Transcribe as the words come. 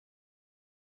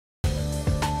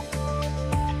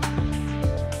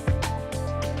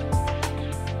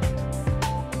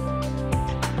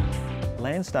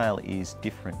Landsdale is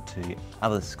different to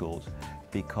other schools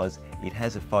because it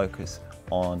has a focus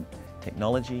on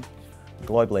technology,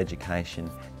 global education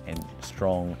and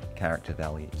strong character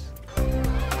values.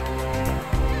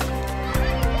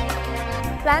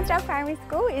 Landsdale Primary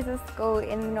School is a school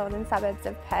in the northern suburbs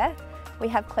of Perth. We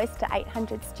have close to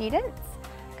 800 students.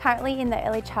 Currently in the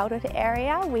early childhood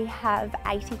area we have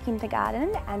 80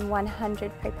 kindergarten and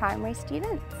 100 pre-primary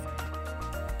students.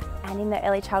 And in the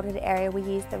early childhood area we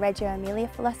use the Reggio Emilia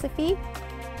philosophy.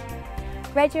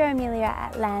 Reggio Emilia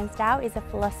at Landsdale is a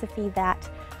philosophy that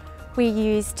we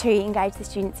use to engage the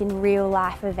students in real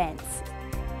life events.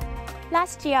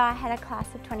 Last year I had a class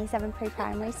of 27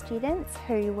 pre-primary students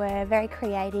who were very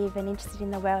creative and interested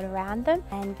in the world around them,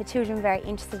 and the children were very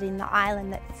interested in the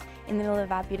island that's in the middle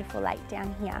of our beautiful lake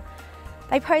down here.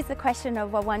 They posed the question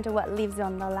of, I wonder what lives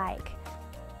on the lake.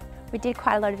 We did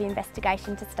quite a lot of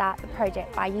investigation to start the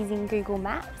project by using Google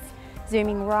Maps,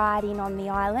 zooming right in on the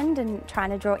island and trying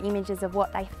to draw images of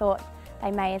what they thought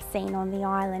they may have seen on the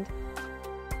island.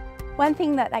 One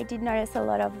thing that they did notice a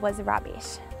lot of was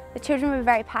rubbish. The children were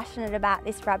very passionate about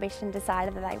this rubbish and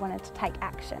decided that they wanted to take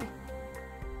action.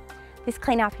 This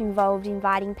clean-up involved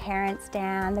inviting parents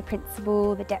down, the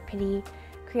principal, the deputy,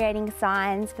 creating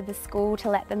signs for the school to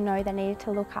let them know they needed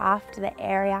to look after the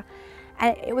area.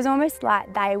 And it was almost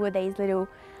like they were these little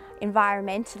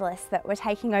environmentalists that were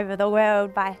taking over the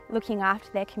world by looking after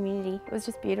their community. It was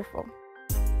just beautiful.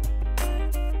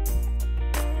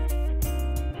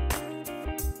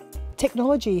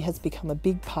 Technology has become a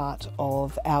big part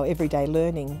of our everyday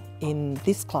learning in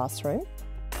this classroom.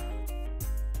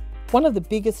 One of the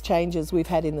biggest changes we've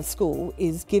had in the school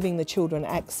is giving the children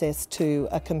access to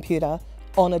a computer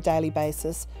on a daily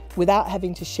basis without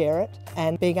having to share it,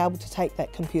 and being able to take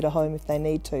that computer home if they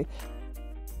need to.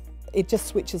 It just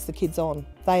switches the kids on.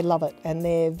 They love it and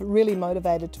they're really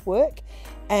motivated to work,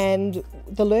 and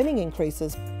the learning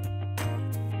increases.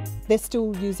 They're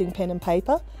still using pen and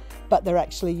paper, but they're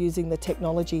actually using the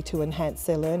technology to enhance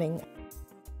their learning.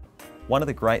 One of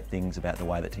the great things about the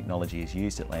way that technology is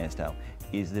used at Landsdale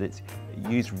is that it's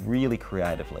used really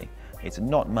creatively. It's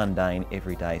not mundane,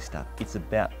 everyday stuff. It's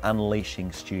about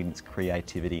unleashing students'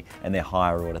 creativity and their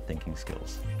higher order thinking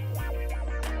skills.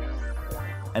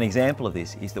 An example of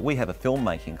this is that we have a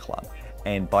filmmaking club,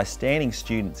 and by standing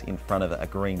students in front of a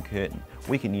green curtain,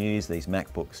 we can use these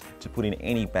MacBooks to put in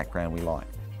any background we like.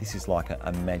 This is like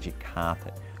a magic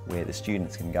carpet where the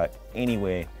students can go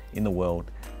anywhere in the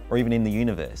world or even in the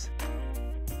universe.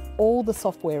 All the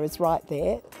software is right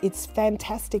there. It's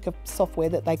fantastic software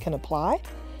that they can apply.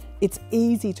 It's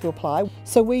easy to apply.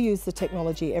 So we use the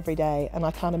technology every day, and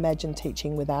I can't imagine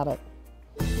teaching without it.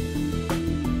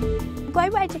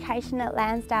 Global education at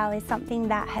Landsdale is something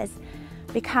that has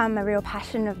become a real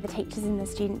passion of the teachers and the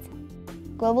students.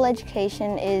 Global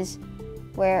education is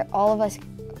where all of us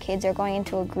kids are going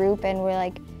into a group and we're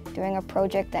like doing a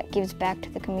project that gives back to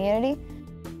the community.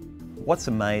 What's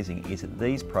amazing is that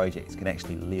these projects can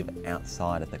actually live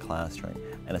outside of the classroom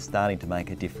and are starting to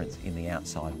make a difference in the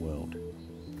outside world.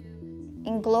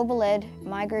 In Global Ed,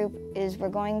 my group is we're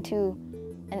going to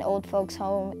an old folks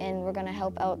home and we're going to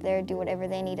help out there, do whatever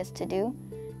they need us to do.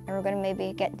 And we're going to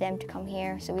maybe get them to come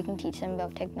here so we can teach them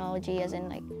about technology, as in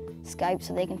like Skype,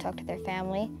 so they can talk to their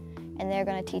family. And they're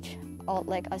going to teach all,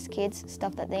 like us kids,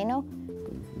 stuff that they know.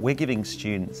 We're giving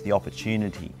students the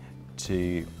opportunity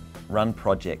to run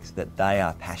projects that they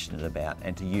are passionate about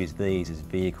and to use these as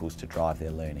vehicles to drive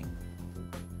their learning.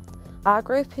 Our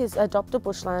group is Adopt a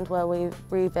Bushland, where we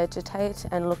revegetate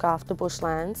and look after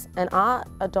bushlands, and our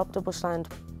Adopt a Bushland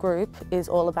group is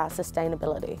all about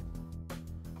sustainability.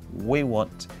 We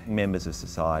want members of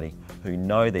society who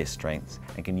know their strengths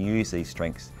and can use these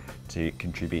strengths to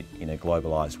contribute in a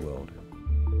globalised world.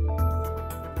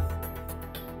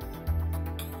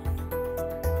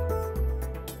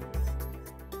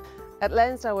 At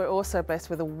Landsdale we're also blessed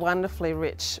with a wonderfully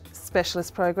rich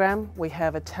specialist program. We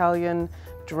have Italian,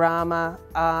 drama,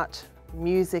 art,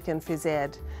 music and phys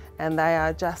ed, and they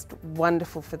are just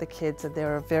wonderful for the kids, and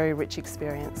they're a very rich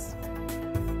experience.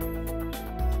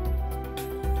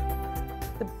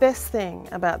 The best thing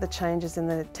about the changes in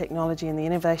the technology and the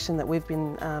innovation that we've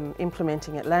been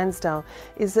implementing at Landsdale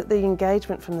is that the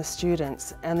engagement from the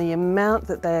students and the amount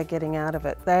that they are getting out of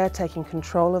it. They are taking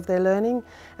control of their learning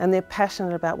and they're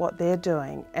passionate about what they're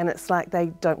doing, and it's like they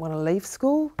don't want to leave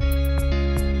school.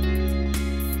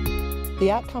 The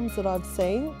outcomes that I've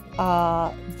seen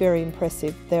are very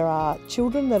impressive. There are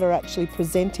children that are actually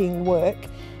presenting work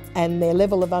and their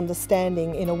level of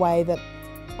understanding in a way that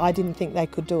I didn't think they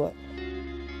could do it.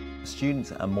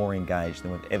 Students are more engaged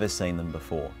than we've ever seen them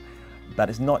before, but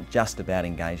it's not just about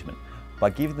engagement. By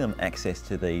giving them access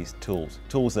to these tools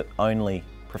that only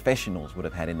professionals would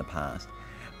have had in the past,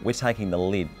 we're taking the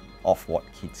lid off what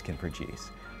kids can produce.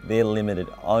 They're limited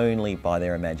only by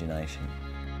their imagination.